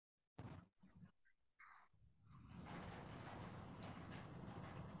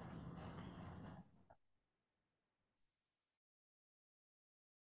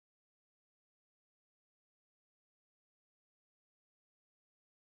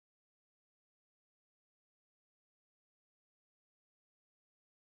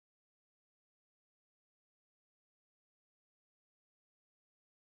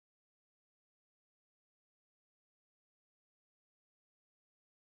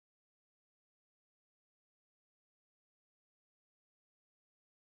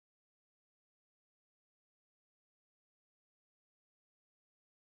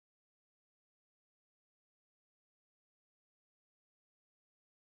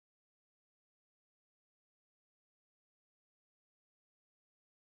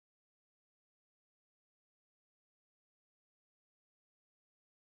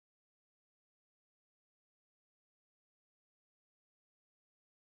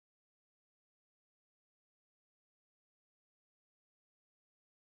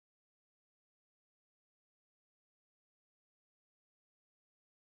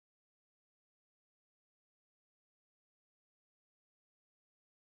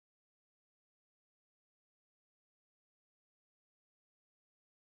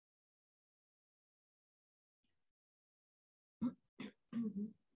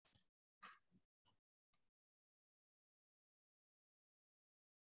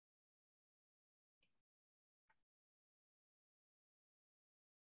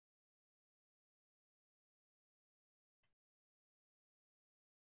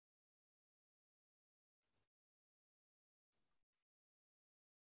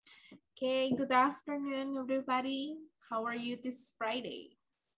good afternoon, everybody. How are you this Friday?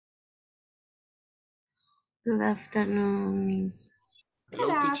 Good afternoon, Miss.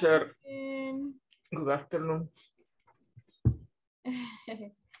 Hello, teacher. Afternoon. Good afternoon.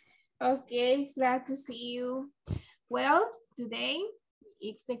 Okay, it's glad to see you. Well, today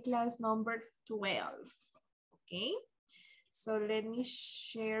it's the class number 12. Okay, so let me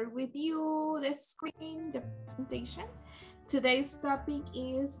share with you the screen, the presentation. Today's topic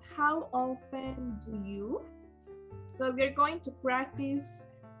is how often do you? So we're going to practice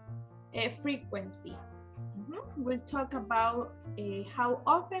a frequency. We'll talk about how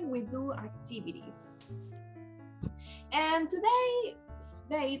often we do activities. And today's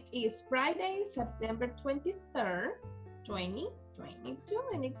date is Friday, September 23rd, 2022,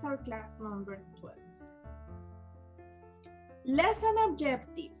 and it's our class number 12. Lesson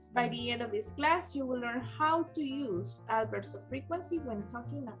objectives. By the end of this class, you will learn how to use adverbs of frequency when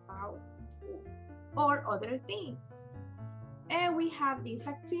talking about food or other things. And we have these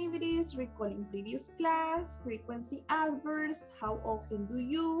activities: recalling previous class, frequency adverbs, how often do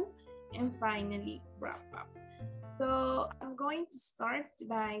you, and finally wrap up. So I'm going to start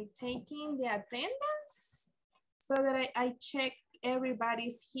by taking the attendance so that I check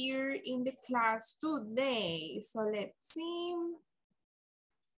everybody's here in the class today. So let's see.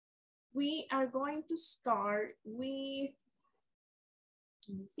 We are going to start with,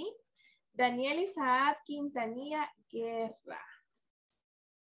 let me see, Daniel Isaac Quintanilla Guerra.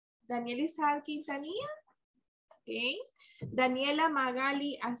 Daniel Isaac Quintanilla. Okay. Daniela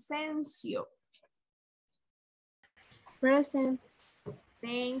Magali Asensio. Present.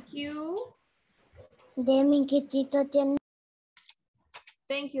 Thank you.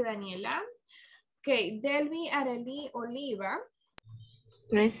 Thank you, Daniela. Okay, Delmi Arely Oliva.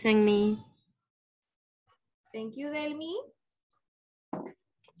 Present, Miss. Thank you, Delmi.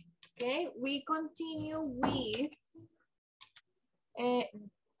 Okay, we continue with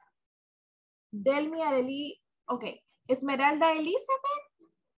Delmi Arely. Okay, Esmeralda Elizabeth.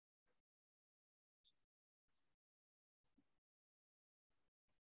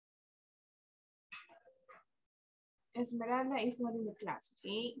 Esmeralda is not in the class,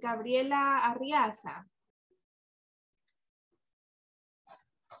 okay? Gabriela Arriaza.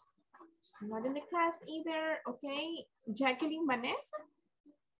 She's not in the class either, okay? Jacqueline Vanessa.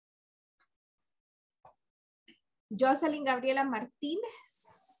 Jocelyn Gabriela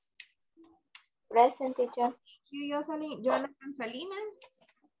Martínez. Present, teacher. Thank you, Jocelyn. Jonathan Salinas.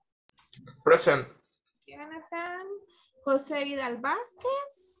 Present. Jonathan. José Vidal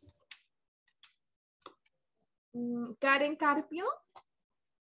Vázquez. Karen Carpio.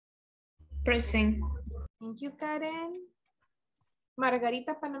 Present. Thank you, Karen.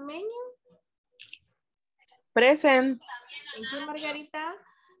 Margarita Panameño. Present. Thank you, Margarita.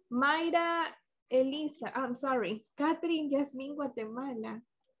 Mayra Elisa. I'm sorry. Catherine Yasmin Guatemala.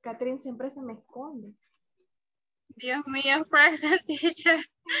 Catherine siempre se me esconde. Dios mío, present, teacher.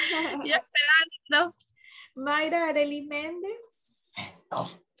 Yo esperando. Mayra Arely Méndez.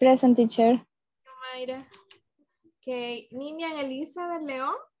 Present, teacher. Mayra. Okay. Nimian Elizabeth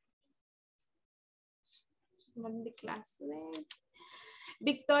León. She's not in the class today.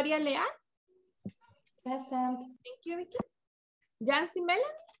 Victoria Leal. Present. Thank you, Vicky. Jancy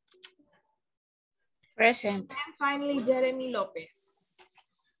Melanie. Present. And finally, Jeremy Lopez.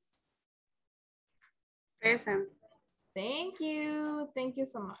 Present. Thank you. Thank you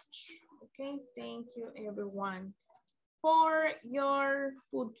so much. Okay, thank you everyone for your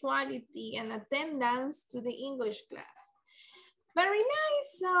punctuality and attendance to the English class. Very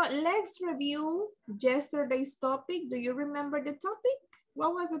nice. Let's review yesterday's topic. Do you remember the topic?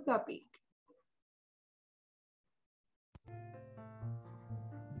 What was the topic?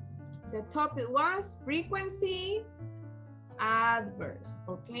 The topic was frequency adverbs.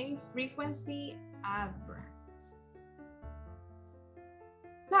 Okay, frequency adverbs.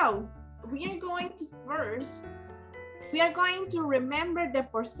 So we are going to remember the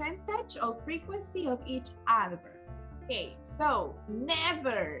percentage of frequency of each adverb. Okay, so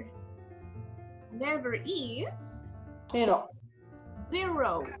never is 0. 0.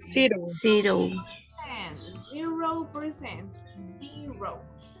 0. 0%. 0.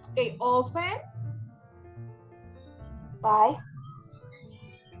 Okay, often 5.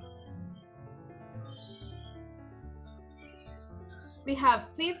 We have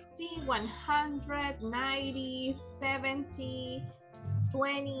 50, 100, 90, 70,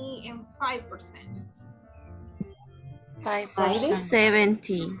 20, and 5%. 5%.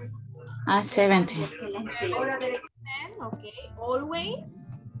 70. 70. 7%, okay. Always.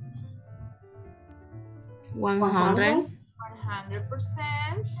 100.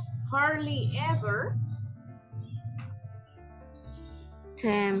 100%. Hardly ever.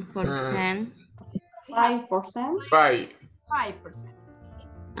 10%. 5%. 5%.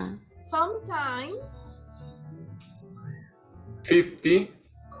 Sometimes. 50.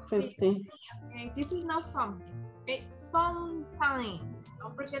 50. Okay, this is not something. Okay, sometimes.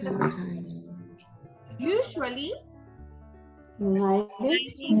 Don't forget the Sometimes. usually.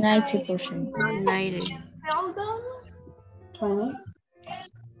 90. 90%. 90. And seldom. 20.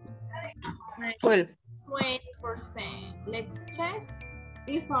 12. 20%. Let's check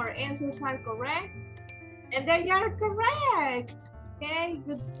if our answers are correct. And they are correct. Okay,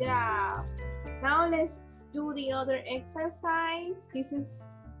 good job. Now let's do the other exercise. This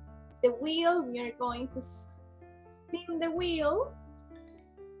is the wheel. We are going to spin the wheel.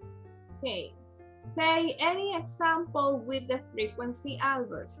 Okay, say any example with the frequency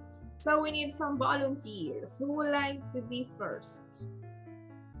adverbs. So we need some volunteers. Who would like to be first?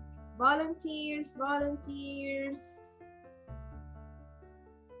 Volunteers, volunteers.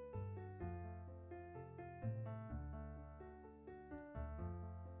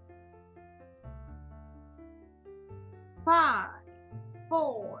 Five,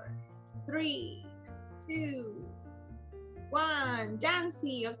 4, 3, 2, 1.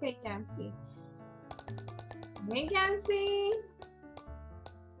 Jancy, okay, Jancy. Okay, Jancy.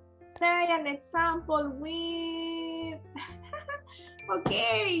 Say an example with.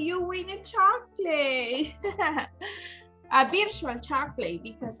 Okay, you win a chocolate. A virtual chocolate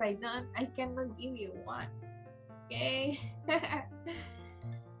because I cannot give you one. Okay.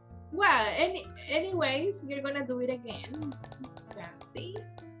 Well, anyways, we're gonna do it again. Jancy.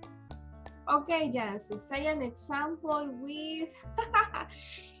 Okay, Jancy, say an example with.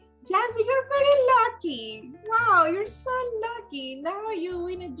 Jancy, you're very lucky. Wow, you're so lucky. Now you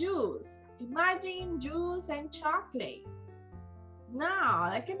win a juice. Imagine juice and chocolate. No,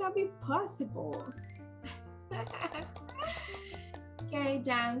 that cannot be possible. Okay,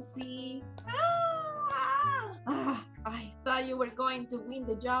 Jancy. I thought you were going to win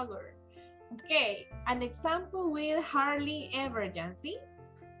the jogger. Okay, an example with hardly ever, Jancy.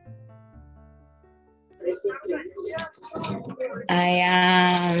 I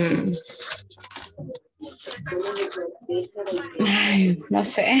am. Ay, no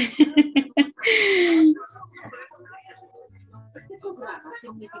sé.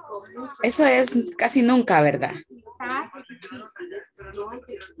 Eso es casi nunca, ¿verdad?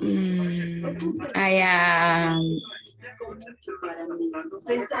 I am.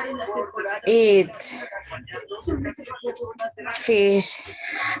 Eat fish.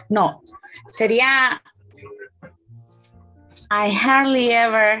 No, sería I hardly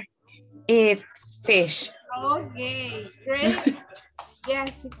ever eat fish. Okay, great.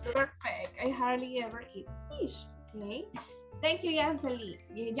 Yes, it's perfect. I hardly ever eat fish. Okay. Thank you,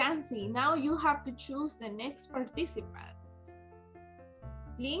 Jancy. Now you have to choose the next participant.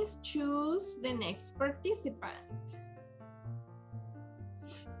 Please choose the next participant.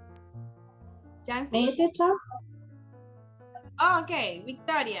 Jancy? Me, teacher? Okay,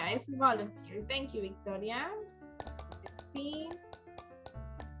 Victoria is volunteer. Thank you, Victoria. See.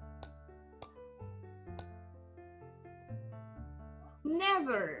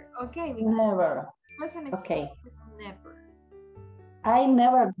 Never. Okay, Victoria. Never. What's an Okay. example of never? I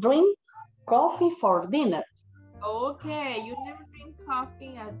never drink coffee for dinner. Okay, you never drink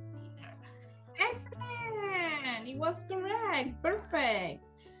coffee at dinner. Excellent. It was correct.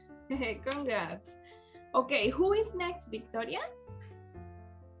 Perfect. Congrats. Okay, who is next, Victoria?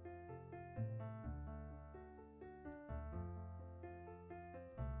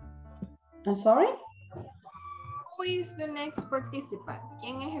 I'm sorry? Who is the next participant?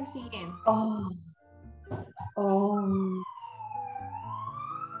 ¿Quién es el siguiente?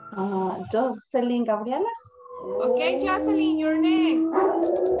 Jocelyn Gabriela? Okay, Jocelyn, you're next.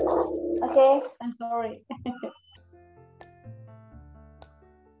 Okay, I'm sorry.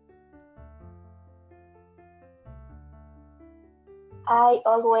 I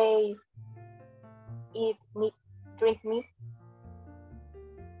always eat meat, drink meat.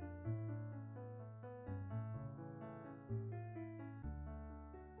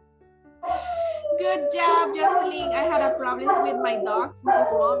 Good job, Jocelyn. I had a problems with my dogs in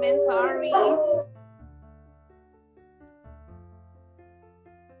this moment. Sorry.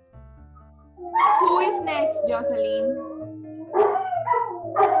 Who is next, Jocelyn?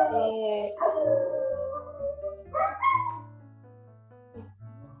 Eh,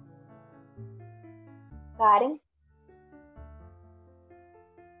 Karen.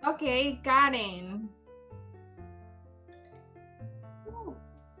 Okay, Karen.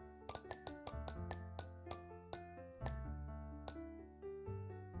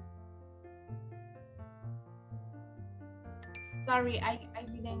 Sorry, I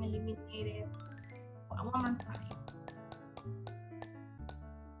didn't eliminate it. One more time.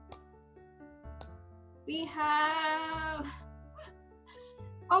 We have...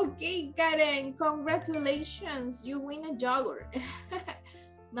 Okay, Karen, congratulations. You win a yogurt.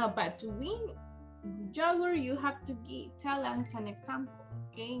 No, but to win yogurt, you have to tell us an example,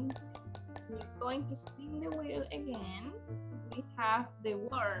 okay? We're going to spin the wheel again. We have the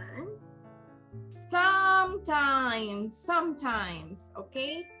word sometimes,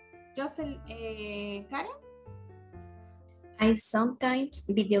 okay? Karen? I sometimes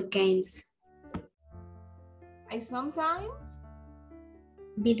video games. I sometimes?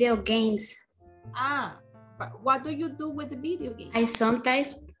 Video games. But what do you do with the video game? I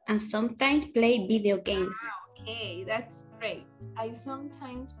sometimes play video games. Okay, that's great. I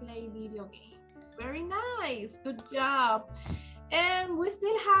sometimes play video games. Very nice. Good job. And we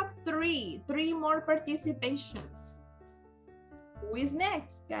still have three more participations. Who is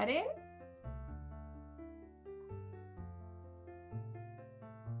next, Karen?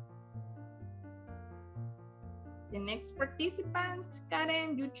 The next participant,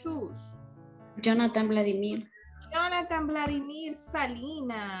 Karen, you choose. Jonathan Vladimir. Jonathan Vladimir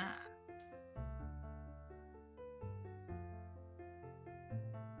Salinas.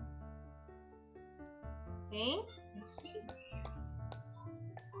 See?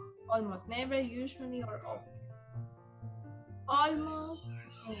 Almost never, usually, or often. Almost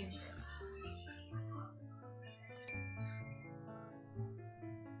never.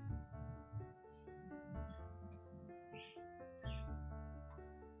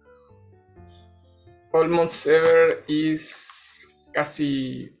 Almost ever is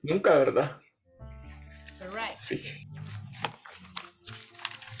casi nunca, ¿verdad? Correct. Sí.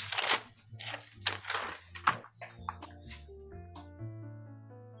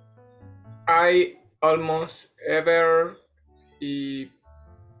 I almost ever eat,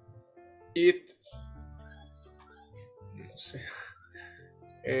 no sé,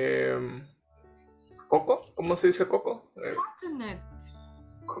 coco, ¿cómo se dice coco? Coconut.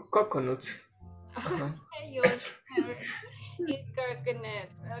 Coconut. You also never eat coconut.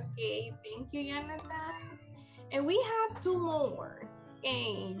 Okay, thank you, Jonathan. And we have two more.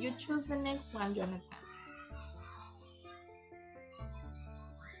 Okay, you choose the next one, Jonathan.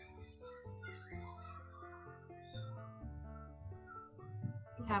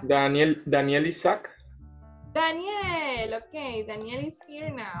 Daniel Isaac. Daniel, okay, Daniel is here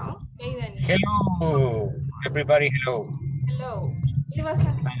now. Okay, Daniel. Hello, everybody, hello. Hello. Give us an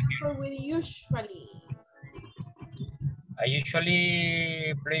example with usually. I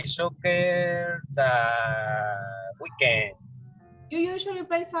usually play soccer the weekend. You usually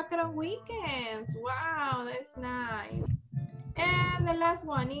play soccer on weekends. Wow, that's nice. And the last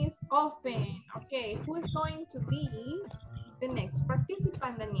one is often. Okay, who is going to be the next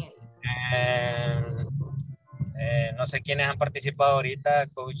participant, Daniel? No sé quiénes han participado ahorita,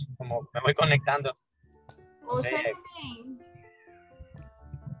 coach, como me voy conectando. No What's sé. your name?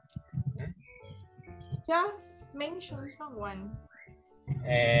 Just mention someone.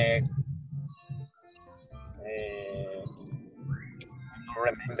 No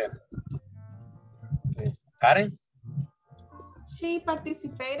remember. Karen? She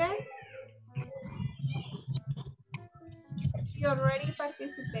participated. She already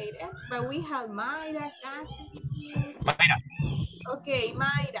participated, but we have Mayra, Kathy. Mayra. Okay,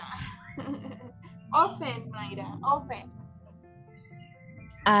 Mayra. Often, Mayra, often.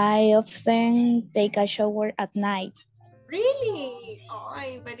 I often take a shower at night. Really? Oh,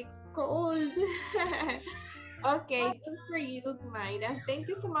 but it's cold. Okay, good for you, Mayra. Thank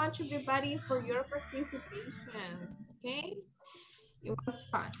you so much, everybody, for your participation. Okay, it was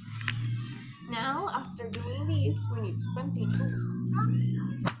fun. Now, after doing this, we need to continue with the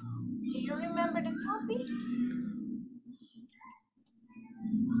topic. Do you remember the topic?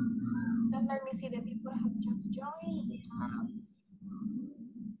 Just let me see the people have just joined. We have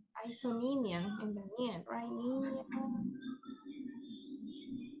Isoninian and Daniel, right? Ninian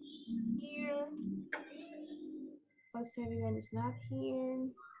here. Jose Vidal is not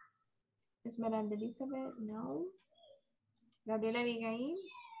here. Esmeralda Elizabeth, no. Gabriela Abigail,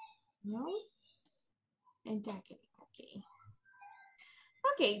 no. And Jacqueline, okay.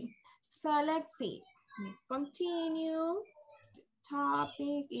 Okay, so let's see. Let's continue the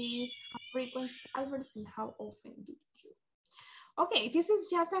topic is frequency adverbs and how often do you. Okay, this is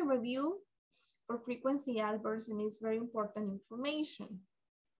just a review for frequency adverbs and it's very important information.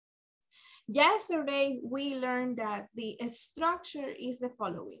 Yesterday, we learned that the structure is the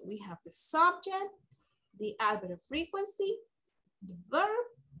following. We have the subject, the adverb of frequency, the verb,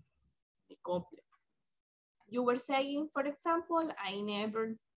 the complement. You were saying, for example, I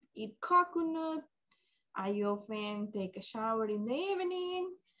never eat coconut. I often take a shower in the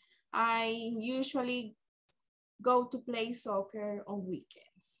evening. I usually go to play soccer on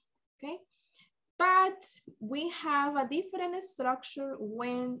weekends, okay? But we have a different structure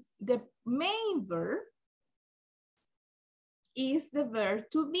when the main verb is the verb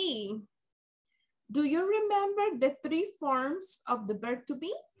to be. Do you remember the three forms of the verb to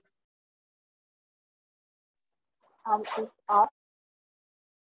be? Is are.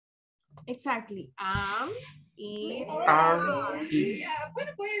 Exactly. Is,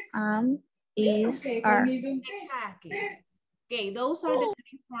 Is, are. exactly. Okay, those are the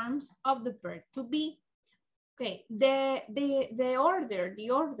three forms of the verb to be. Okay, the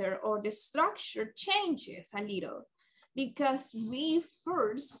order or the structure changes a little because we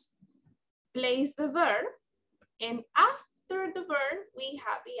first place the verb and after the verb we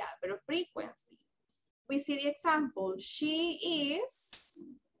have the adverb of frequency. We see the example, she is,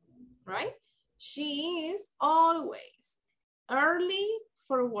 right? She is always early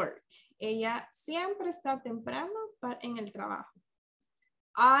for work. Ella siempre está temprano en el trabajo.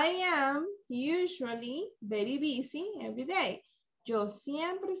 I am usually very busy every day. Yo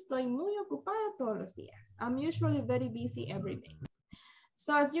siempre estoy muy ocupada todos los días. I'm usually very busy every day.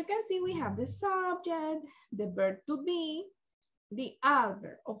 So as you can see, we have the subject, the verb to be, the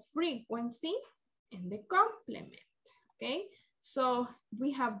adverb of frequency, and the complement, okay? So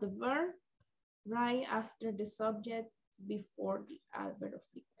we have the verb right after the subject before the adverb of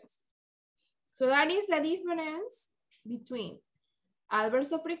frequency. So that is the difference between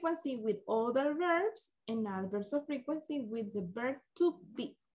adverbs of frequency with other verbs and adverbs of frequency with the verb to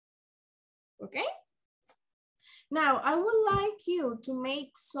be, okay? Now, I would like you to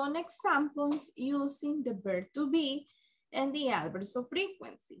make some examples using the verb to be and the adverbs of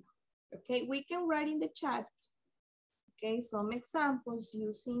frequency. Okay, we can write in the chat, okay, some examples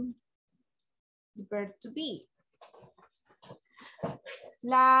using the verb to be.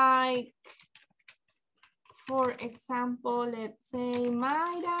 Like, for example, let's say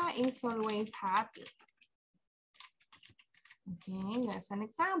Mayra is always happy. Okay, that's an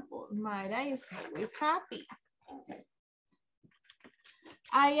example. Mayra is always happy.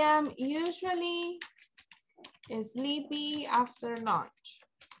 I am usually sleepy after lunch.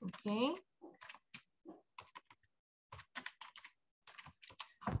 Okay.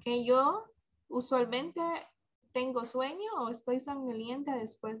 Okay, yo usualmente tengo sueño o estoy somnolienta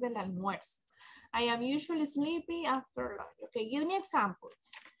después del almuerzo. I am usually sleepy after lunch. Okay, give me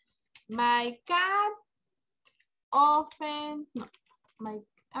examples. My cat often, no, my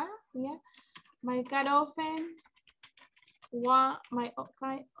cat often, my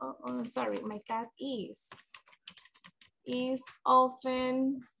cat is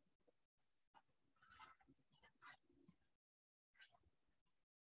often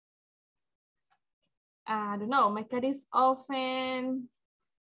I don't know, my cat is often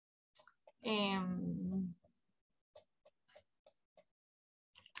playing,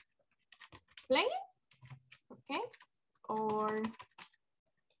 okay, or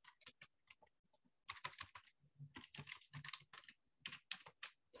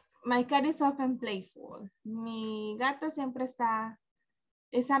my cat is often playful. Mi gato siempre es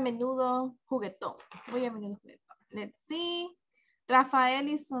a menudo juguetón. Muy a menudo juguetón. Let's see. Rafael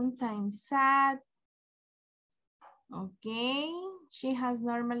is sometimes sad. Okay. She has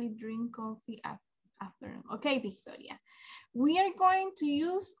normally drink coffee after. Okay, Victoria. We are going to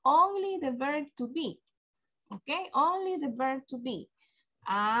use only the verb to be. Okay, only the verb to be.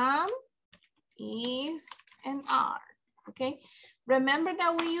 Am, is, and are. Okay. Remember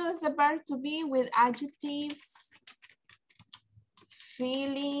that we use the verb to be with adjectives,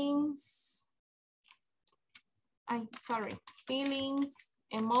 feelings,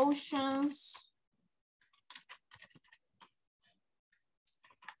 emotions,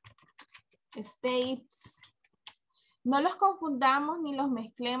 states. No los confundamos ni los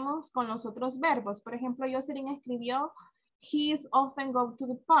mezclemos con los otros verbos. Por ejemplo, Jocelyn escribió he is often go to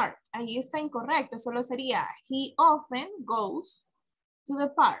the park. Ahí está incorrecto, solo sería he often goes to the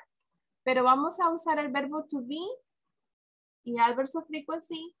park. Pero vamos a usar el verbo to be y adverbs of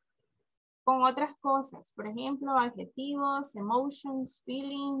frequency con otras cosas. Por ejemplo, adjetivos, emotions,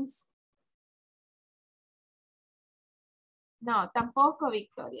 feelings. No, tampoco,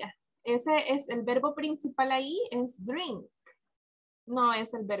 Victoria. Ese es el verbo principal ahí, es drink. No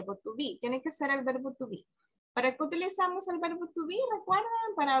es el verbo to be. Tiene que ser el verbo to be. ¿Para qué utilizamos el verbo to be?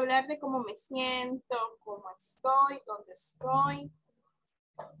 ¿Recuerdan? Para hablar de cómo me siento, cómo estoy, dónde estoy.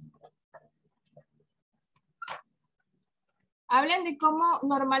 Hablen de cómo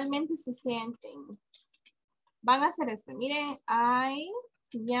normalmente se sienten. Van a hacer esto. Miren, I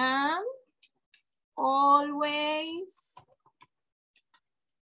am always.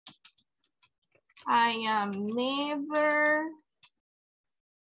 I am never.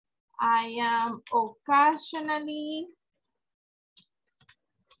 I am occasionally.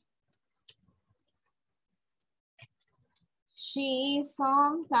 She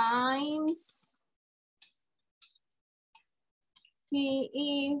sometimes. He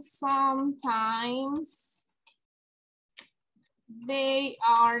is sometimes. They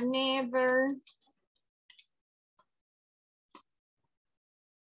are never.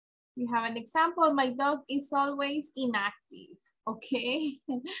 We have an example. My dog is always inactive. Okay.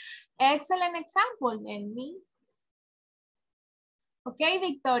 Excellent example, Nelly. Okay,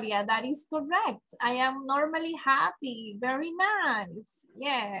 Victoria, that is correct. I am normally happy. Very nice.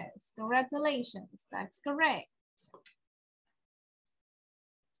 Yes, congratulations. That's correct.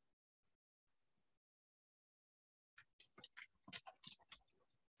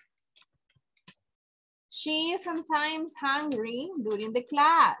 She is sometimes hungry during the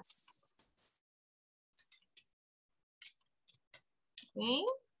class. Okay.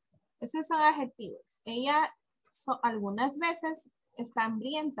 Esos son adjetivos. Ella algunas veces está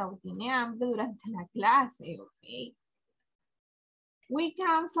hambrienta o tiene hambre durante la clase. Okay. We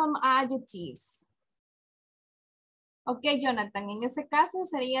count some adjectives. Ok, Jonathan, en ese caso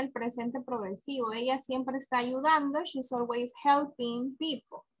sería el presente progresivo. Ella siempre está ayudando. She's always helping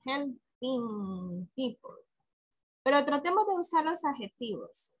people. Helping people. Pero tratemos de usar los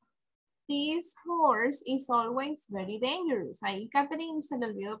adjetivos. This horse is always very dangerous. Ahí, Catherine, se le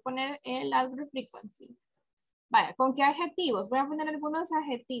olvidó poner el adverb frequency. Vaya, ¿con qué adjetivos? Voy a poner algunos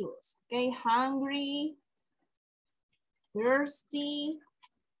adjetivos. Ok, hungry, thirsty,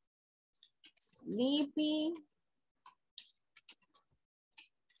 sleepy,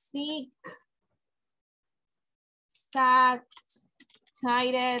 sick, sad,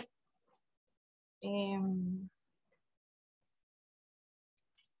 tired,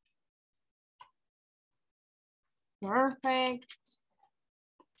 perfect.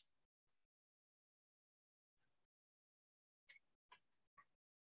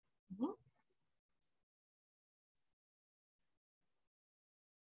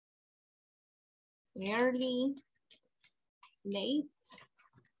 Early, late.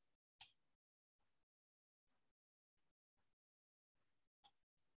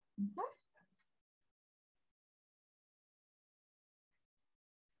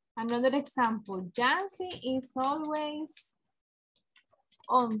 Another example, Jancy is always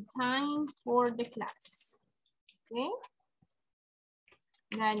on time for the class. Okay.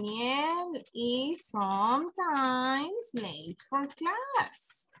 Daniel is sometimes late for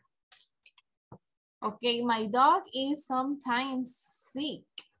class. Okay, my dog is sometimes sick.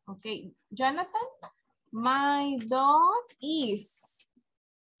 Okay, Jonathan, my dog is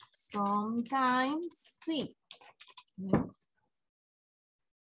sometimes sick. Okay.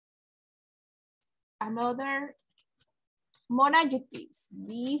 Another, more adjectives,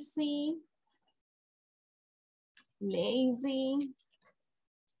 busy, lazy,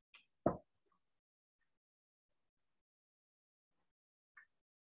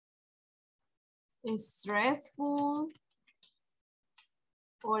 stressful,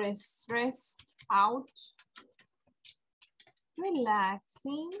 or stressed out,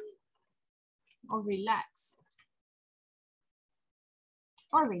 relaxing, or relaxed,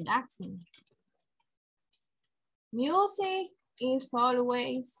 or relaxing. Music is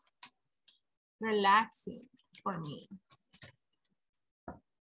always relaxing for me.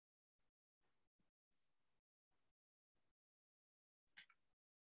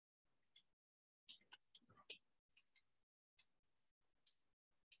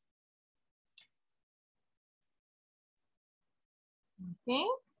 Okay.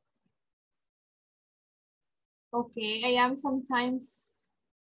 Okay, I am sometimes.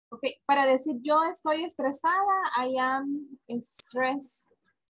 Okay, para decir yo estoy estresada, I am stressed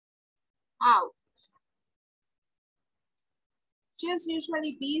out. She's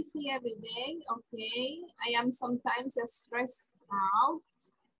usually busy every day. Okay, I am sometimes stressed out.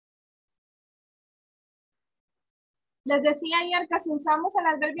 Les decía ayer que si usamos el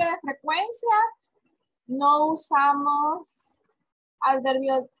adverbio de frecuencia, no usamos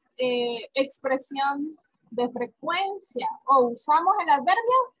adverbio expresión de frecuencia. O usamos el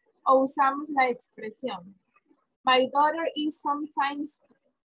adverbio o usamos la expresión. My daughter is sometimes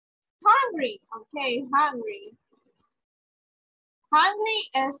hungry. Okay, hungry. Hungry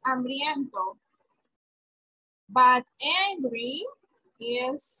es hambriento. But angry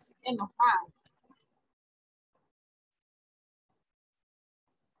is enojado.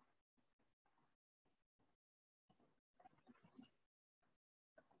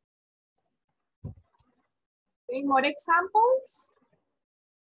 Okay, more examples.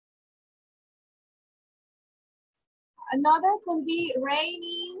 Another could be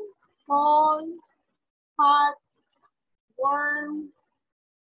rainy, cold, hot, warm,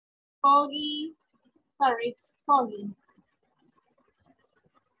 foggy. Sorry, it's foggy.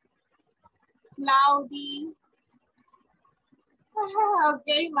 Cloudy.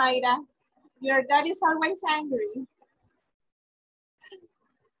 Okay, Mayra. Your dad is always angry.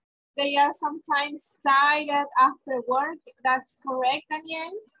 They are sometimes tired after work. That's correct,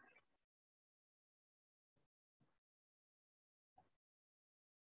 Daniel.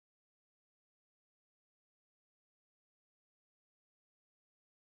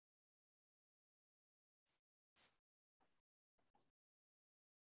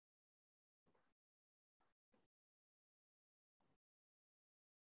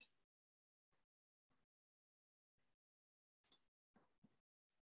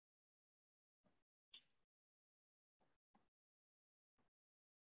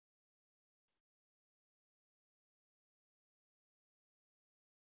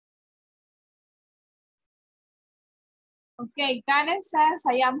 Okay, Karen says,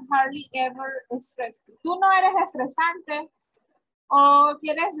 I am hardly ever stressed. ¿Tú no eres estresante? ¿O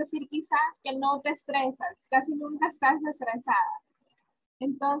quieres decir quizás que no te estresas? Casi nunca estás estresada.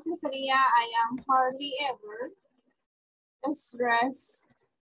 Entonces sería, I am hardly ever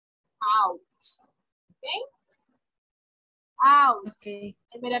stressed out. Okay? Out. Okay.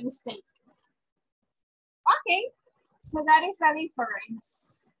 I made a mistake. Okay, so that is the difference.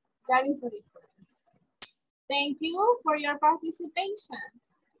 That is the difference. Thank you for your participation.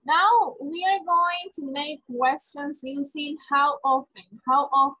 Now we are going to make questions using how often. How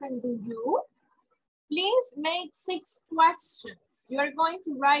often do you? Please make 6 questions. You are going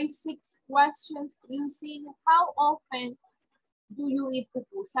to write 6 questions using how often do you eat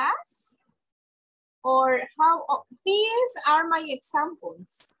pupusas? Or these are my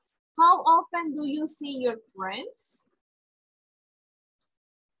examples. How often do you see your friends?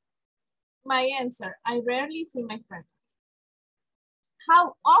 My answer, I rarely see my friends.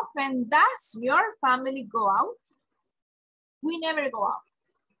 How often does your family go out? We never go out.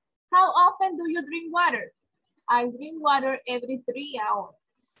 How often do you drink water? I drink water every 3 hours.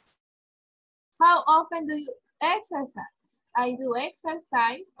 How often do you exercise? I do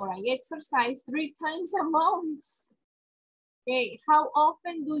exercise, or I exercise 3 times a month. Okay, how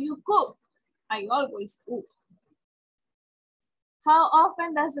often do you cook? I always cook. How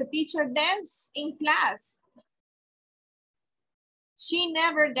often does the teacher dance in class? She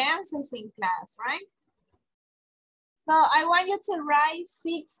never dances in class, right? So I want you to write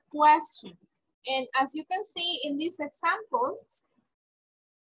 6 questions. And as you can see in these examples,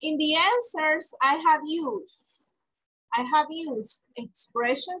 in the answers I have used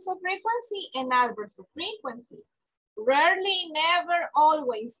expressions of frequency and adverbs of frequency. Rarely, never,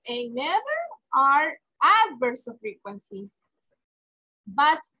 always, and never are adverbs of frequency.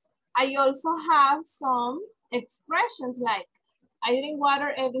 But I also have some expressions like I drink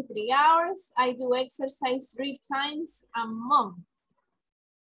water every 3 hours. I do exercise 3 times a month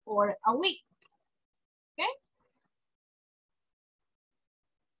or a week. Okay.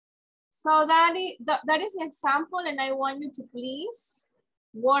 So that is the example, and I want you to please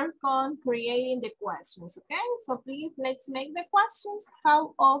work on creating the questions. Okay. So please let's make the questions.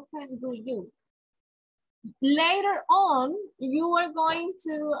 How often do you? Later on, you are going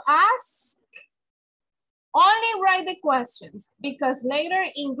to ask, only write the questions, because later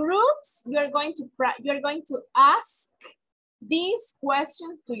in groups, you're going to ask these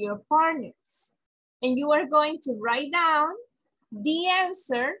questions to your partners. And you are going to write down the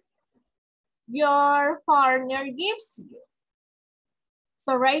answer your partner gives you.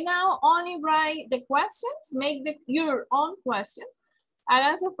 So right now, only write the questions, make your own questions,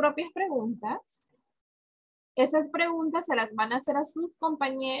 hagan sus propias preguntas. Esas preguntas se las van a hacer a sus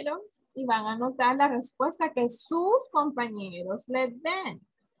compañeros y van a anotar la respuesta que sus compañeros les den.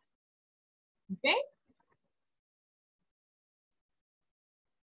 ¿Ok?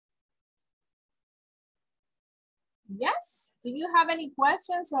 Yes? Do you have any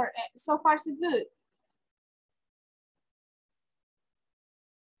questions or so far so good?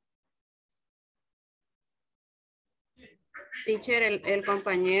 Teacher, el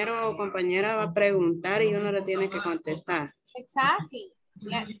compañero o compañera va a preguntar y uno le tiene que contestar. Exactly.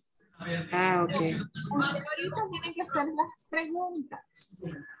 Yes. Ah, ok. Usted ahorita tiene que hacer las preguntas.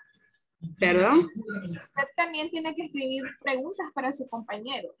 ¿Perdón? Usted también tiene que escribir preguntas para su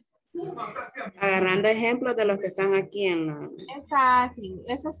compañero. Agarrando ejemplos de los que están aquí en la... Exacto.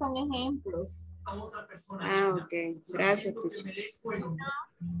 Esos son ejemplos. Ah, ok. Gracias, teacher.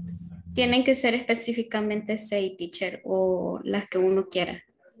 Tienen que ser específicamente 6, teacher, o las que uno quiera.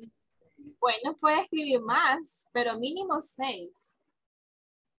 Bueno, puede escribir más, pero mínimo 6.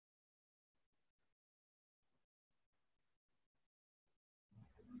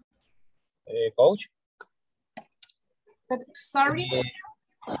 Coach, Sorry.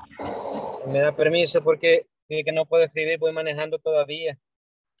 me da permiso porque dije que no puedo escribir, voy manejando todavía.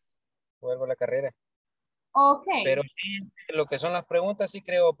 Vuelvo a la carrera. Ok. Pero sí, lo que son las preguntas, sí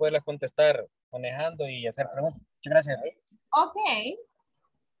creo poderlas contestar manejando y hacer preguntas. Muchas gracias. Ok.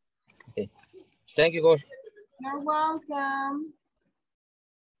 Okay. Thank you, coach. You're welcome.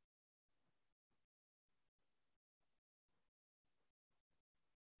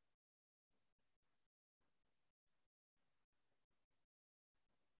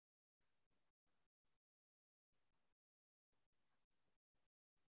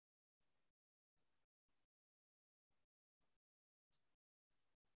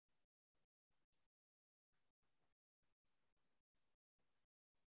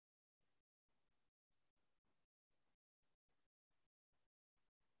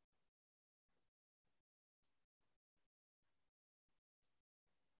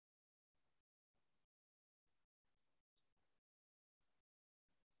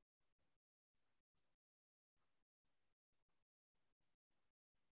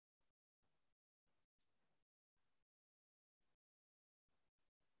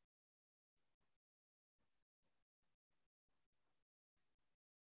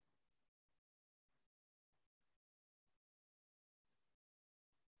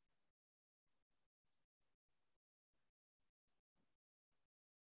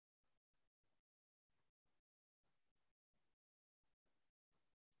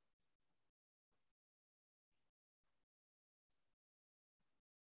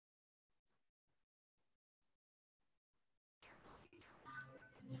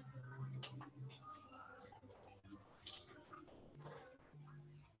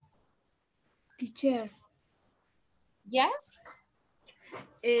 Teacher, Yes.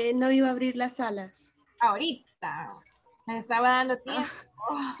 no iba a abrir las salas. Ahorita. Me estaba dando tiempo.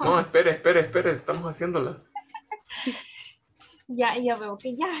 No, espere, estamos haciéndola. Ya veo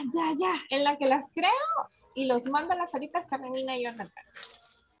que ya. En la que las creo y los mando a las horitas termina Jonathan.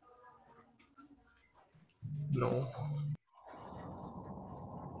 No.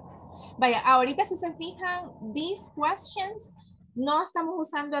 Vaya, ahorita si se fijan, these questions, no estamos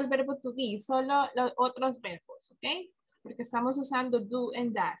usando el verbo to be, solo los otros verbos, ¿ok? Porque estamos usando do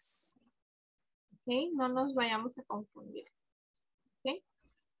and does. ¿Ok? No nos vayamos a confundir. ¿Ok?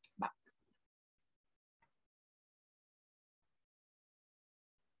 Va.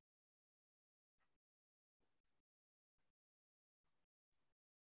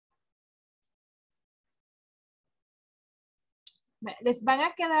 Les van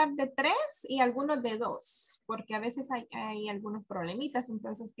a quedar de 3 y algunos de 2, porque a veces hay algunos problemitas,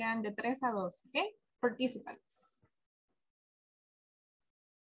 entonces quedan de 3 a 2, ¿ok? Participants.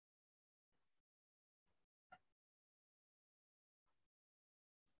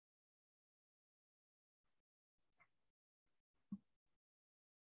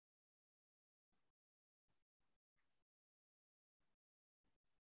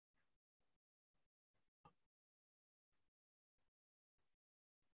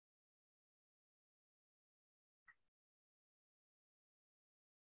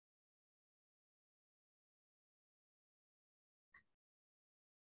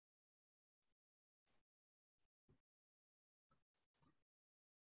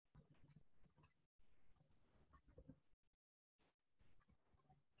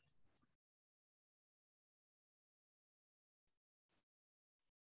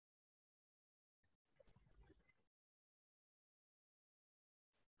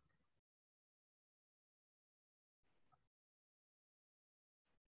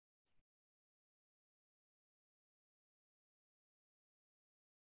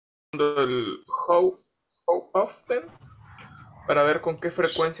 El how often para ver con qué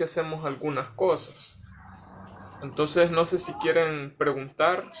frecuencia hacemos algunas cosas. Entonces no sé si quieren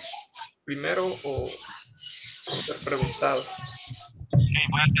preguntar primero o ser preguntados. Okay,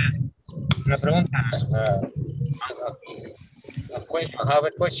 voy a hacer una pregunta. A question, I have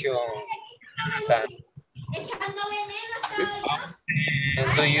a question. Jonathan.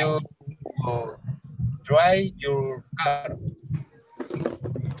 Do you drive your car?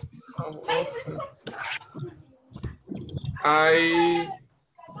 How often? I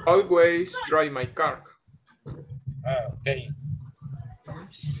always drive my car. Okay.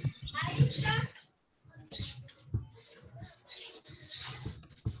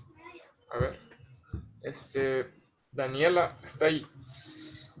 A ver. Daniela, está ahí.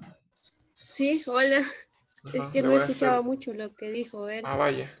 Sí, hola. Es Ajá, que le no voy a hacer. escuchaba mucho lo que dijo él. Ah,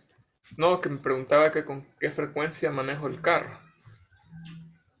 vaya. No, que me preguntaba que con qué frecuencia manejo el carro.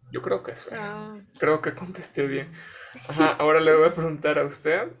 Yo creo que eso. Ah, Creo que contesté bien. Ajá, ahora le voy a preguntar a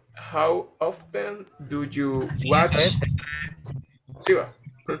usted. How often do you watch? Eso es. Sí, va.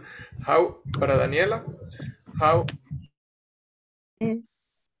 How, para Daniela. How,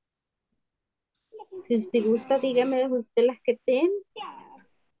 Si usted gusta, dígame usted las que tiene.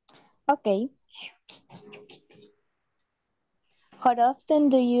 Okay. How often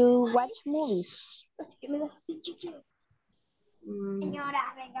do you watch movies?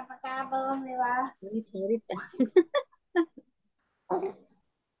 Señora, venga para acá, ¿para dónde va? Ahorita.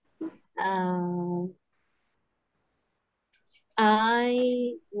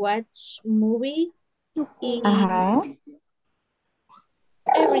 I watch movie Ajá.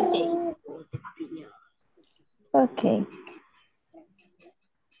 every day. Okay.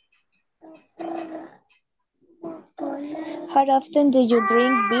 How often do you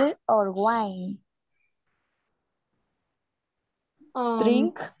drink beer or wine?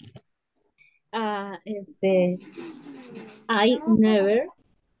 Drink? I never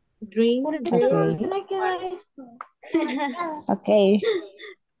drink beer. Okay.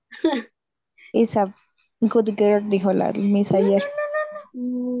 It's a good girl, dijo la Miss ayer.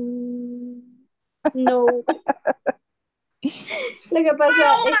 No. Lo que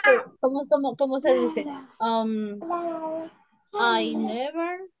pasa es que, ¿cómo se dice? I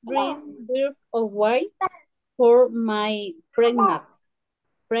never drink beer or wine for my pregnant.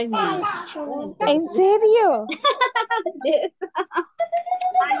 ¿En serio? Yes.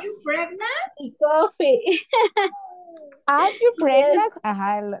 Are you pregnant? Y coffee. Are you pregnant? Yes.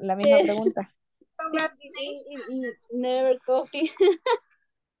 Ajá, la misma Yes. pregunta. Congratulations. Never coffee.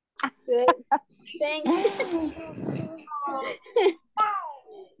 Thank you.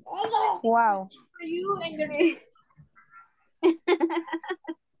 Wow. For you and your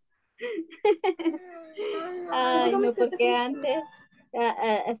Ay, no, porque antes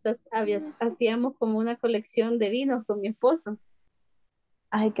hacíamos como una colección de vinos con mi esposo.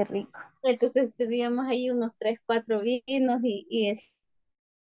 Ay, qué rico. Entonces teníamos ahí unos 3, 4 vinos y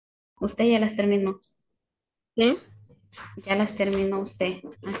Usted ya las terminó. ¿Qué? Ya las terminó usted.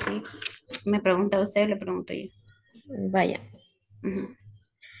 Así. Me pregunta usted, le pregunto yo. Vaya. Ujú.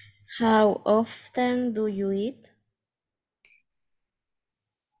 How often do you eat?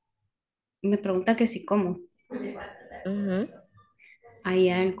 Me pregunta que si como. Ujú. I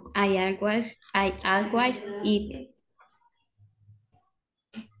always eat.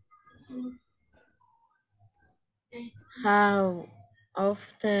 How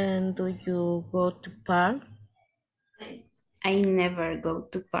often do you go to park? I never go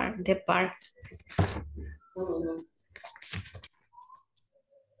to the park.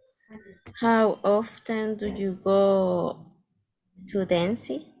 How often do you go to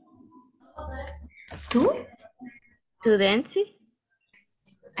dancing? ¿Tú? To dancing?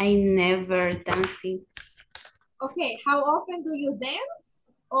 I never dancing. Okay, how often do you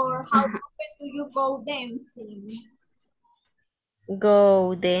dance? Or how often do you go dancing?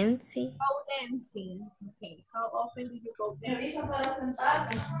 Go dancing? Go dancing. Okay, how often do you go dancing?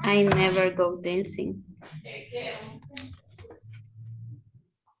 I never go dancing.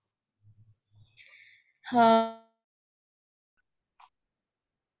 How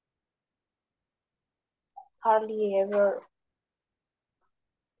Hardly ever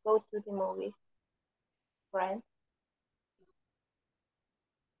go to the movies, friends.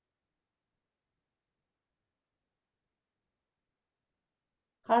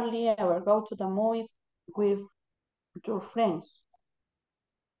 Hardly ever go to the movies with your friends.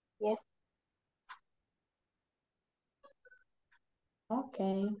 Yes.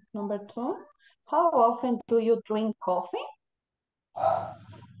 Okay. Number 2. How often do you drink coffee?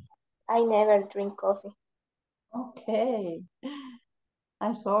 I never drink coffee. Okay.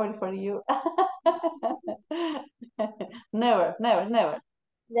 I'm sorry for you. Never, never, never.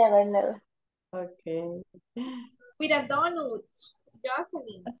 Never, never. Okay. With a donut.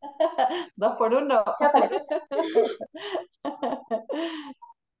 Jocelyn. 2 por 1. Chocolate.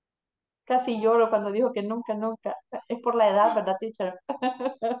 Casi lloro cuando dijo que nunca, nunca. Es por la edad, ¿verdad, teacher?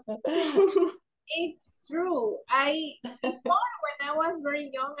 It's true. Before when I was very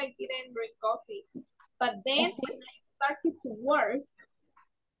young, I didn't drink coffee. But then when I started to work,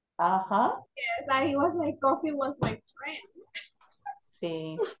 yes, I was like, coffee was my friend.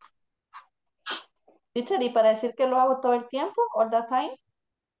 Sí. Teacher, ¿y para decir que lo hago todo el tiempo? All the time?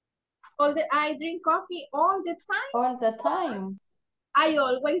 I drink coffee all the time. All the time. I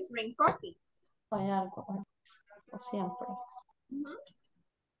always drink coffee. Hay algo, o siempre.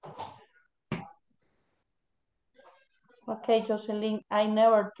 Okay, Jocelyn, I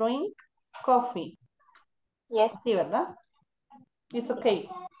never drink coffee. Yes. Sí, ¿verdad? It's okay.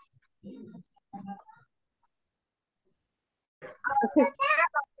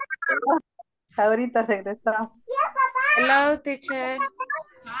 Ahorita regresamos. Hello, teacher.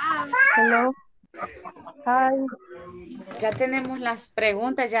 Hello. Hi. Ya tenemos las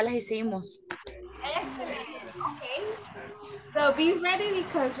preguntas, ya las hicimos. Excellent. Okay. So be ready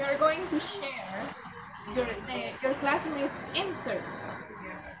because you're going to share your classmates' answers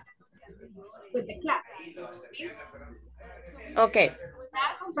with the class. Okay.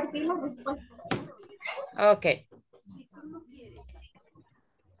 Para compartir las respuestas. Okay.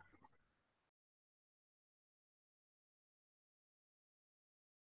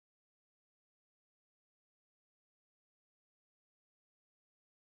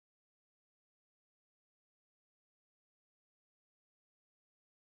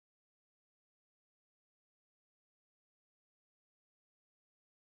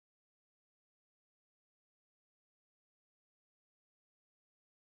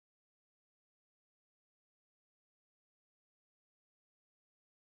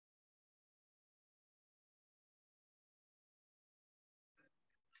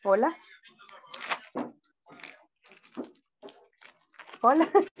 Hola. Hola.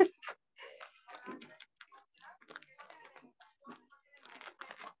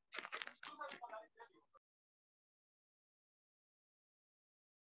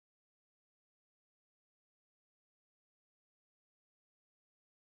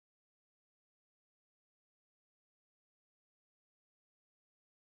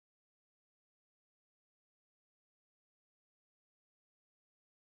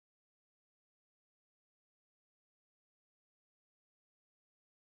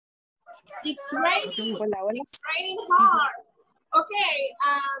 It's raining. Hola, hola. It's raining hard. Okay,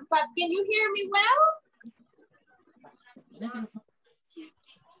 but can you hear me well?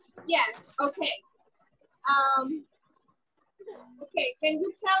 Yes, okay. Okay, can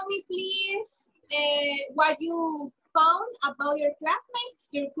you tell me please what you found about your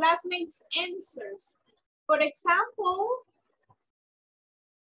classmates' answers? For example,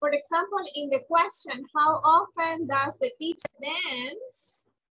 in the question, how often does the teacher dance?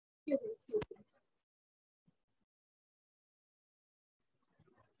 Excuse me.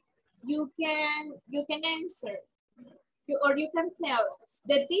 You can answer, or you can tell us.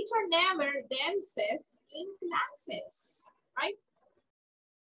 The teacher never dances in classes, right?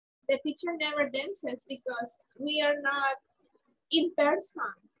 The teacher never dances because we are not in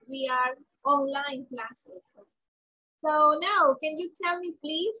person. We are online classes. So now, can you tell me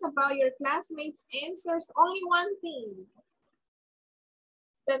please about your classmates' answers? Only one thing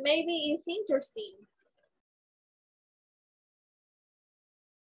that maybe is interesting.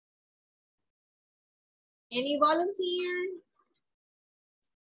 Any volunteer?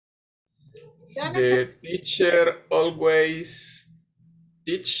 The teacher always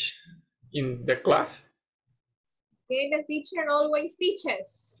teach in the class. Okay, the teacher always teaches.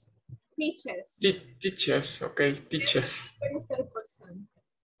 Teaches, okay, teaches.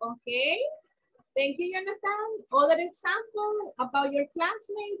 Okay, thank you, Jonathan. Other example about your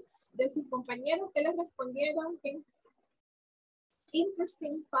classmates, de sus compañeros que les respondieron, que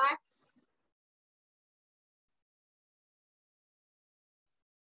interesting facts.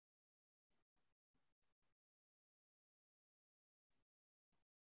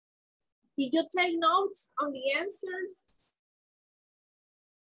 Did you take notes on the answers?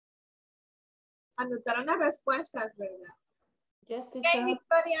 Anotaron las respuestas, ¿verdad? Yes, teacher. Okay,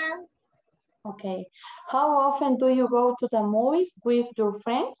 Victoria. Okay. How often do you go to the movies with your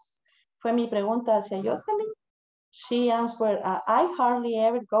friends? Fue mi pregunta hacia Jocelyn. She answered, I hardly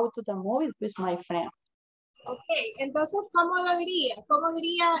ever go to the movies with my friends. Okay, entonces, ¿cómo lo diría? ¿Cómo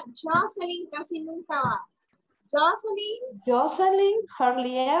diría Jocelyn casi nunca va? Jocelyn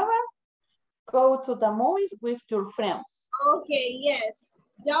hardly ever go to the movies with your friends. Okay, yes.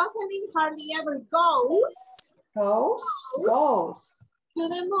 Jocelyn hardly ever goes to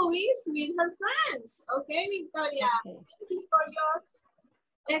the movies with her friends. Okay, Victoria. Okay. Thank you for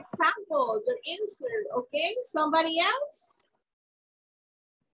your example, your answer. Okay, somebody else?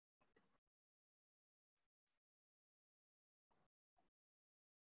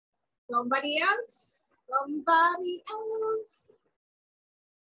 Somebody else? Somebody else?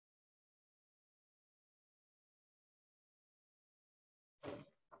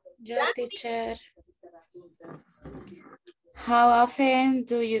 Yo, teacher. How often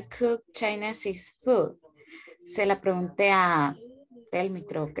do you cook Chinese food? Se la pregunté a Telmi,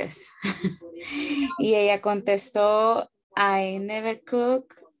 creo que es. Y ella contestó, I never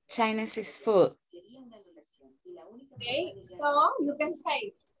cook Chinese food. Okay, so you can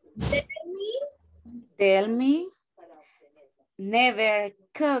say, Tell me never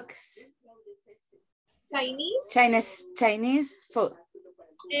cooks Chinese food.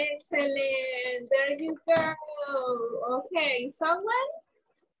 Excellent. There you go. Okay, someone?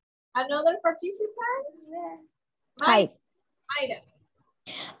 Another participant? Hi. Ida.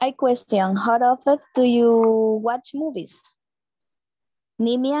 I question, how often do you watch movies?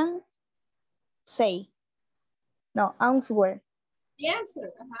 Nimian, say. No, answer. The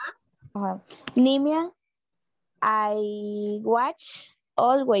answer. Nimian, I watch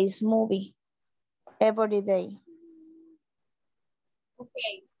always movie every day.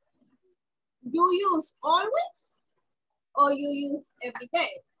 Okay. You use always or you use every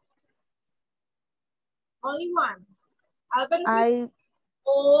day? Only one. Albert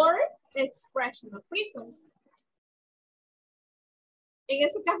or expression of frequency. En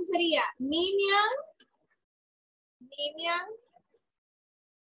este caso sería Nimian.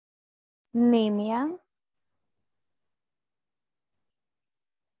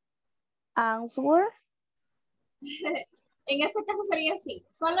 Answer. En este caso sería así.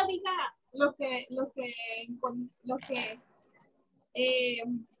 Solo diga lo que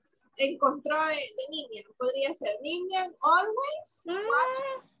encontró de Nimian. Podría ser Nimian always watch.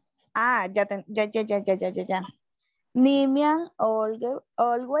 Ya. Nimian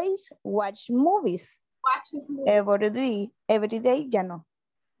always watch movies. Watches movies. Every day, ya no.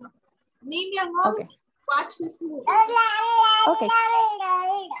 Nimian always watches movies. Okay.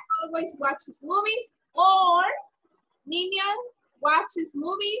 Always watches movies or Nimian watches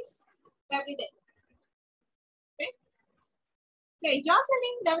movies every day. Okay,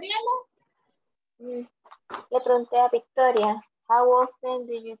 Jocelyn, Gabriela. Le pregunté a Victoria, how often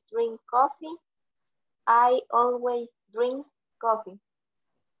do you drink coffee? I always drink coffee.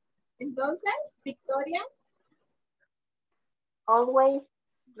 Entonces, Victoria. Always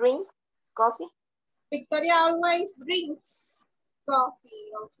drink coffee. Victoria always drinks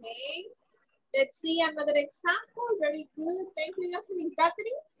coffee, okay? Let's see another example. Very good. Thank you, Jocelyn.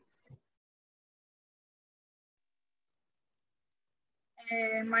 Catherine.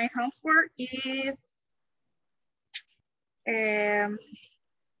 My answer is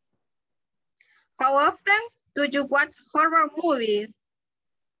how often do you watch horror movies?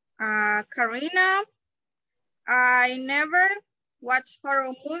 Karina, I never watch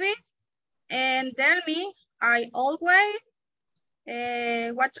horror movies. And tell me, I always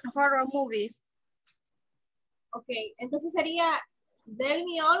watch horror movies. Okay, entonces sería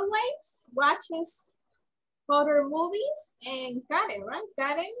Delmi always watches horror movies and Karen, right?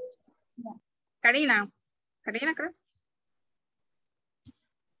 Karen? Karina creo.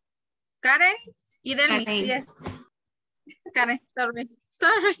 Karen y Delmi. Karen. Yes. Karen, sorry.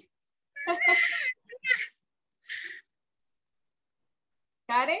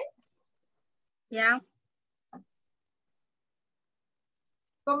 Karen? Yeah.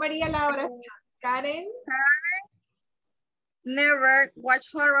 ¿Cómo haría la oración? Karen? Never watch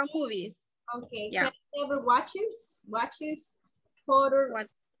horror movies. Okay, yeah. Karen never watches horror movies.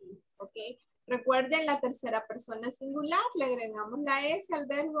 Okay. Recuerden la tercera persona singular, le agregamos la S al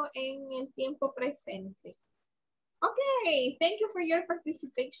verbo en el tiempo presente. Okay, thank you for your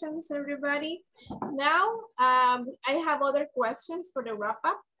participations, everybody. Now, I have other questions for the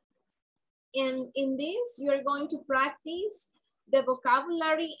wrap-up. In this, you're going to practice the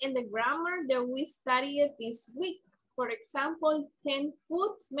vocabulary and the grammar that we studied this week. For example, 10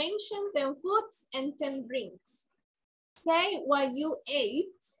 foods, mention 10 foods and 10 drinks. Say what you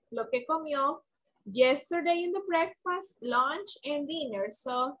ate, lo que comió, yesterday in the breakfast, lunch, and dinner.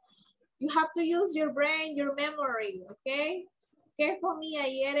 So you have to use your brain, your memory, okay? ¿Qué comí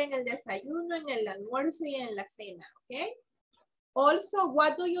ayer en el desayuno, en el almuerzo y en la cena, okay? Also,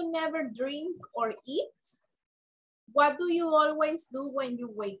 what do you never drink or eat? What do you always do when you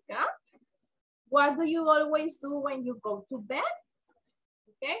wake up? What do you always do when you go to bed?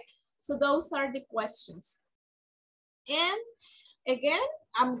 Okay, so those are the questions. And again,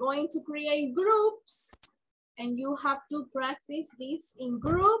 I'm going to create groups and you have to practice this in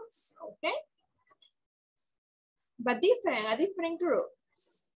groups, okay? But different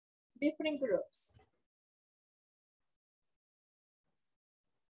groups, different groups.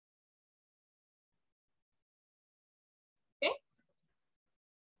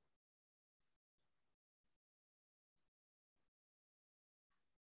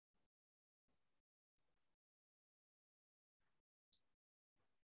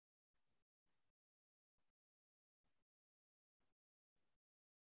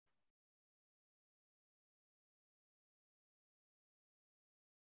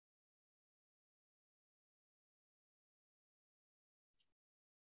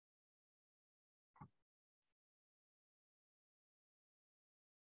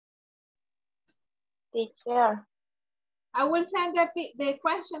 Teacher. I will send the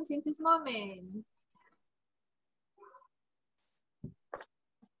questions in this moment.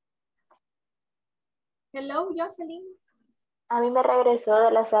 Hello, Jocelyn. A mí me regresó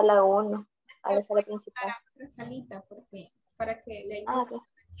de la sala 1 a la sala principal. A otra salita porque, para que le ayude. Ah, ok.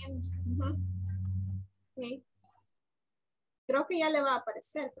 Okay. Creo que ya le va a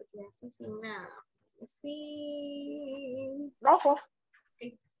aparecer porque ya está sin nada. Sí. Gracias.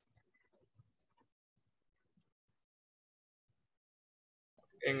 Okay.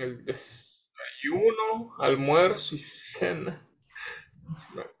 En el desayuno, almuerzo y cena. No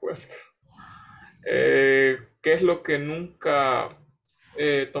me acuerdo. ¿Qué es lo que nunca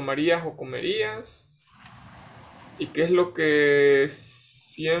tomarías o comerías? ¿Y qué es lo que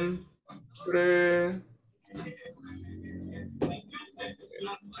siempre...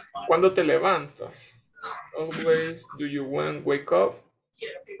 ¿Cuándo te levantas? Always do you wake up?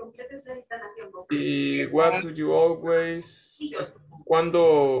 ¿Y what do you always...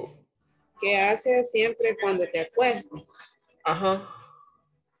 ¿Cuándo... ¿Qué haces siempre cuando te acuestas? Ajá.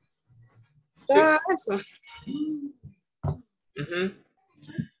 Todo eso.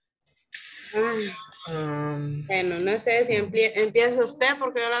 Bueno, no sé si empieza usted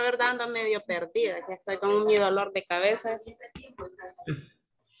porque yo la verdad ando medio perdida, que estoy con mi dolor de cabeza.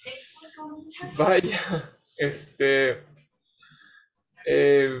 Vaya,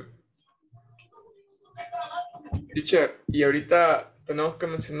 teacher, y ahorita tenemos que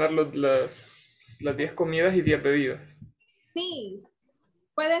mencionar las 10 comidas y 10 bebidas. Sí.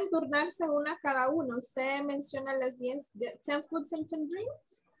 Pueden turnarse una cada uno. Usted menciona las 10 foods and 10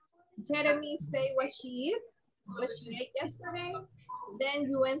 drinks. Jeremy say what she ate yesterday. Then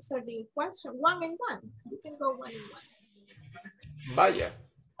you answer the question one and one. You can go one and one. Vaya.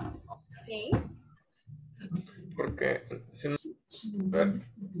 Okay. Porque si no, a ver,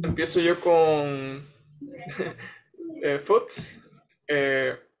 empiezo yo con foods.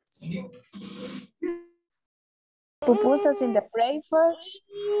 Pupusas in the breakfast.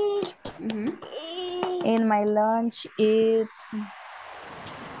 In my lunch, eat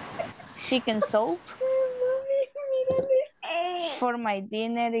chicken soup. For my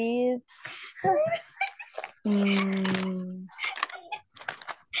dinner, eat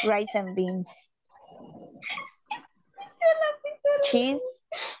rice and beans, cheese,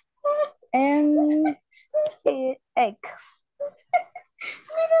 and eggs.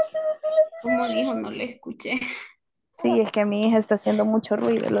 Como dijo, no le escuché. Sí, es que mi hija está haciendo mucho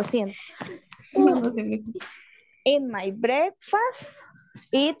ruido, lo siento. No se preocupe. In my breakfast,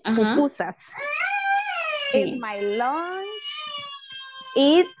 eat pupusas. Sí. In my lunch,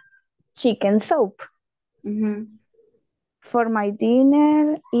 eat chicken soup. For my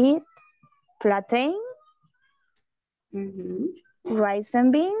dinner, eat plantain, rice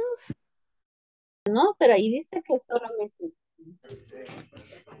and beans. No, pero ahí dice que solo me supo.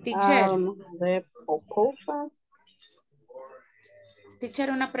 Teacher. De pupusas.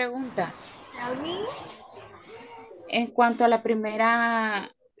 Teacher, una pregunta. ¿Almi? En cuanto a la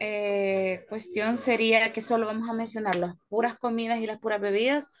primera cuestión, ¿sería que solo vamos a mencionar las puras comidas y las puras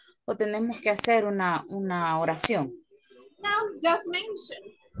bebidas o tenemos que hacer una oración? No, just mention.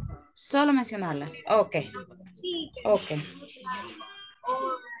 Solo mencionarlas. Ok. Chicken. Ok.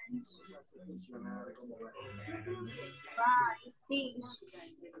 Orange. Rice, fish.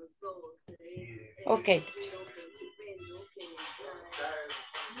 Ok.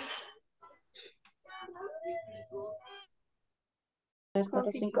 3,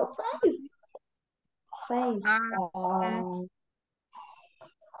 4, 5, 6. 6.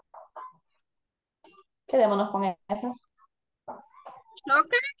 Quedémonos con esas.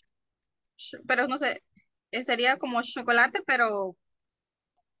 Chocolate, pero no sé, sería como chocolate, pero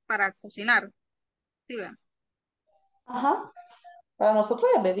para cocinar. ¿Sí ven? Ajá. Para nosotros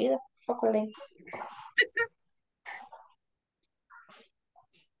es bebida. Chocolate.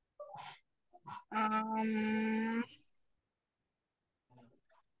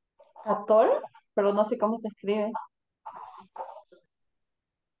 Atol, pero no sé cómo se escribe.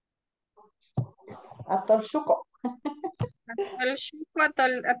 Atol chuco. Atol chuco,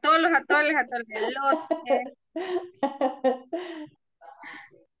 atol, a todos los atoles, atol de elote.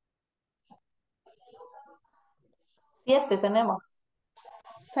 7 tenemos.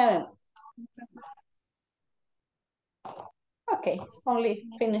 7. Okay, only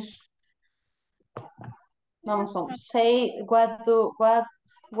finish. Vamos on. Say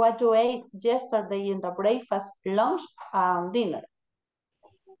what you ate yesterday in the breakfast, lunch, and dinner.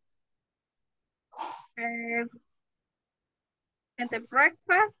 In the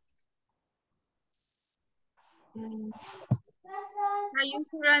breakfast, I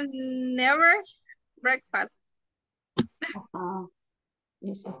usually never breakfast. Ajá.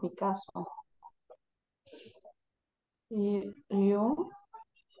 Ese es mi caso. Y you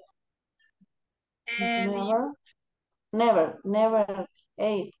And never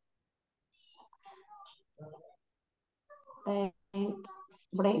ate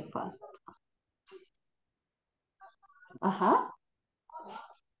breakfast. Ajá.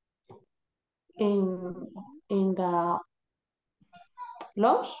 In the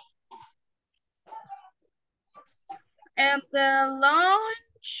lunch. and the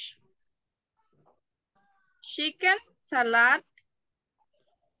lunch, chicken, salad,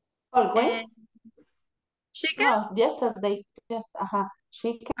 Always. and chicken, No, yesterday. Yes. Ajá.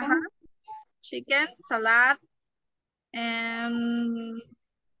 Chicken. chicken, salad, and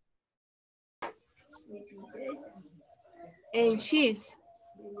cheese.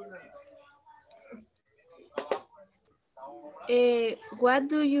 What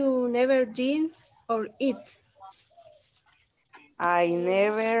do you never drink or eat? I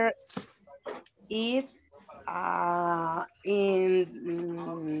never eat in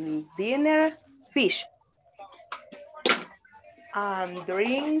dinner fish and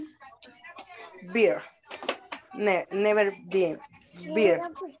drinks beer. Never been beer.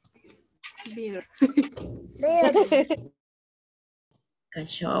 Beer. A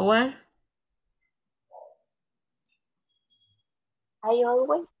shower. I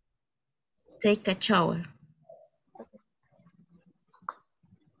always Take a shower.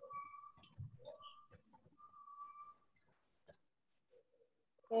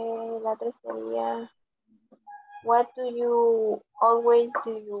 la otra sería what do you always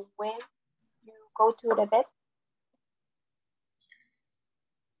do when you go to the bed?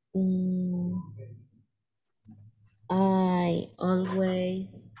 I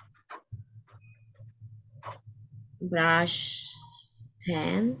always brush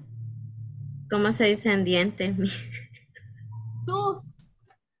teeth. ¿Cómo se dice en dientes? Tooth.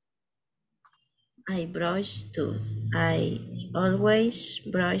 I brush teeth. I always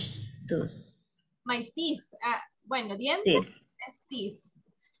brush teeth. My teeth. Bueno, dientes Teeth. es teeth.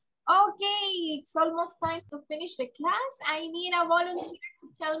 Okay, it's almost time to finish the class. I need a volunteer to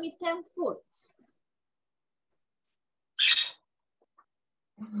tell me 10 foods.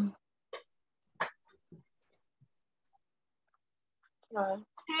 No.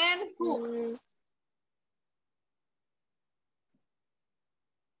 10 foods.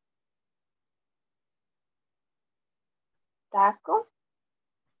 Tacos.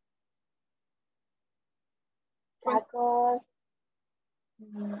 Tacos.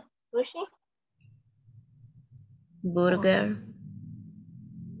 Sushi. Burger.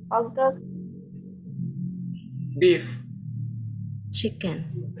 Hot dog. Beef. Chicken.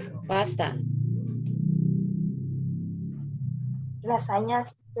 Pasta. Lasañas.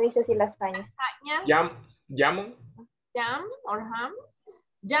 ¿Qué dices si lasañas? Lasaña. Jamón. Jam or ham.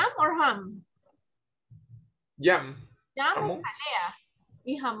 Jam or ham. Jam. Jam Jamón. es jalea.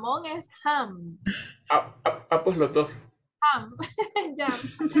 Y jamón es ham. Pues los dos. Ham. Jam.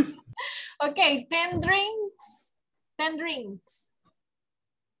 Okay, 10 drinks. 10 drinks.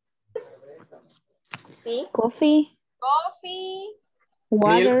 Sí. Coffee, Coffee.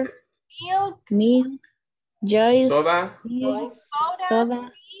 water, milk, juice, Soda.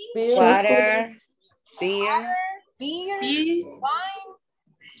 Soda. Water, beer, wine,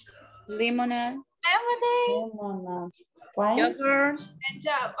 lemonade, yogurt, and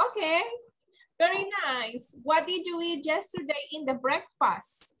jam. Okay, very nice. What did you eat yesterday in the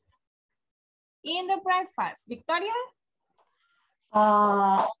breakfast? In the breakfast, Victoria?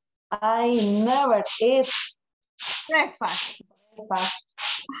 I never eat breakfast.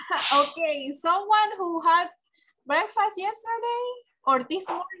 Okay, someone who had breakfast yesterday or this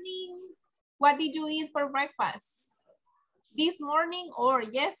morning, what did you eat for breakfast? This morning or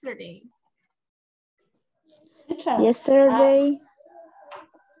yesterday? Yesterday.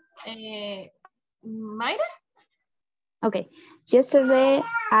 Mayra? Okay. Yesterday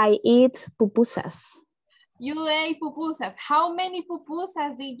I eat pupusas. You ate pupusas. How many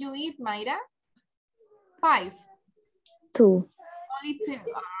pupusas did you eat, Mayra? 5. 2. Only 2.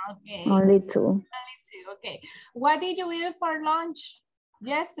 Okay. Only 2. Only 2. Okay. What did you eat for lunch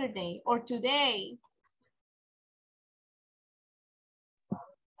yesterday or today?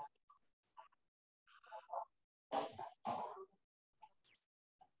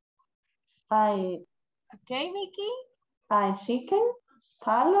 Okay, Vicky. Chicken,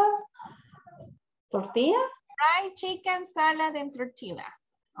 salad, tortilla. Fried chicken, salad, and tortilla.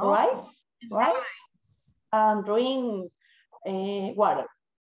 Rice. And drink water.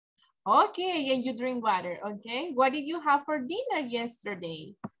 Okay, and you drink water, okay? What did you have for dinner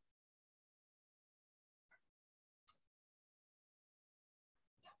yesterday?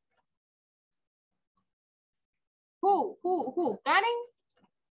 Who? Karen?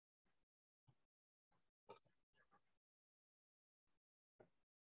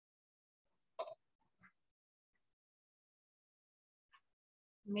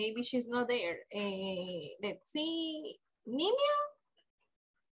 Maybe she's not there. Let's see. Nimia?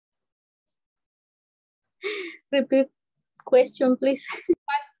 Repeat question, please.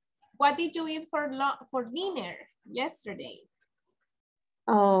 What did you eat for dinner yesterday?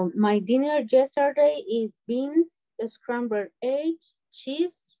 My dinner yesterday is beans, scrambled eggs,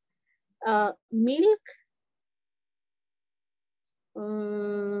 cheese, milk.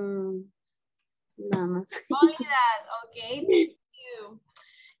 Nada más. Only that, okay, thank you.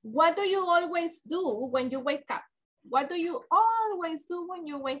 What do you always do when you wake up? What do you always do when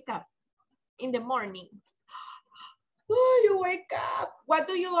you wake up in the morning? Oh, you wake up. What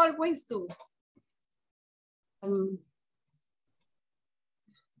do you always do? When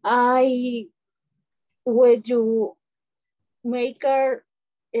you make her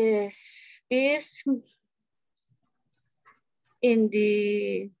is in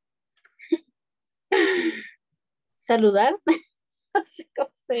the saludar. I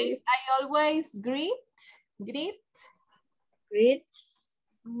always greet. In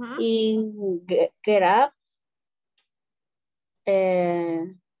get up.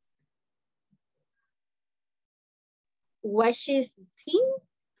 Washes teeth.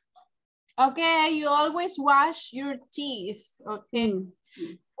 Okay, you always wash your teeth. Okay.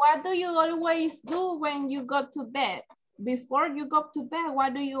 What do you always do when you go to bed? Before you go to bed,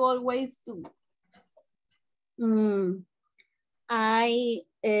 what do you always do? I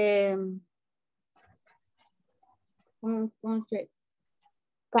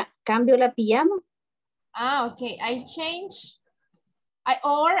cambio la pijama. Okay. I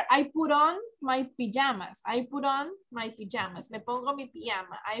put on my pajamas. I put on my pajamas. Me pongo mi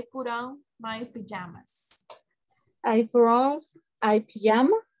pijama. I put on my pajamas. I put on a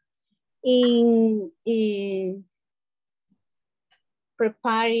pijama in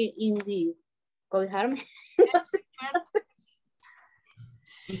prepare in the cobijarme.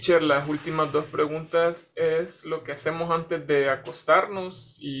 Teacher, las últimas dos preguntas es lo que hacemos antes de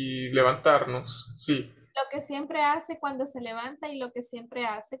acostarnos y levantarnos. Sí. Lo que siempre hace cuando se levanta y lo que siempre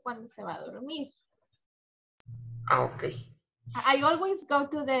hace cuando se va a dormir. Ok. I always go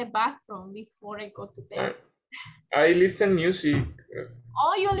to the bathroom before I go to bed. I listen music.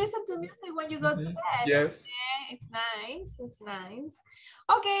 Oh, you listen to music when you go to bed? Yes. Okay, it's nice. It's nice.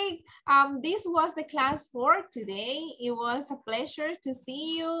 Okay, this was the class for today. It was a pleasure to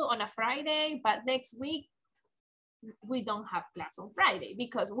see you on a Friday, but next week we don't have class on Friday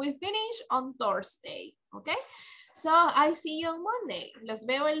because we finish on Thursday, okay? So I see you on Monday. Los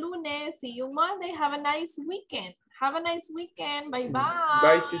veo el lunes. See you Monday. Have a nice weekend. Have a nice weekend. Bye-bye.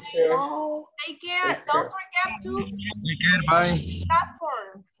 Bye, teacher. Take care. Don't forget to Take care, bye.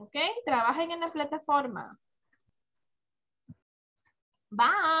 platform, okay? Trabajen en la plataforma.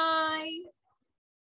 Bye.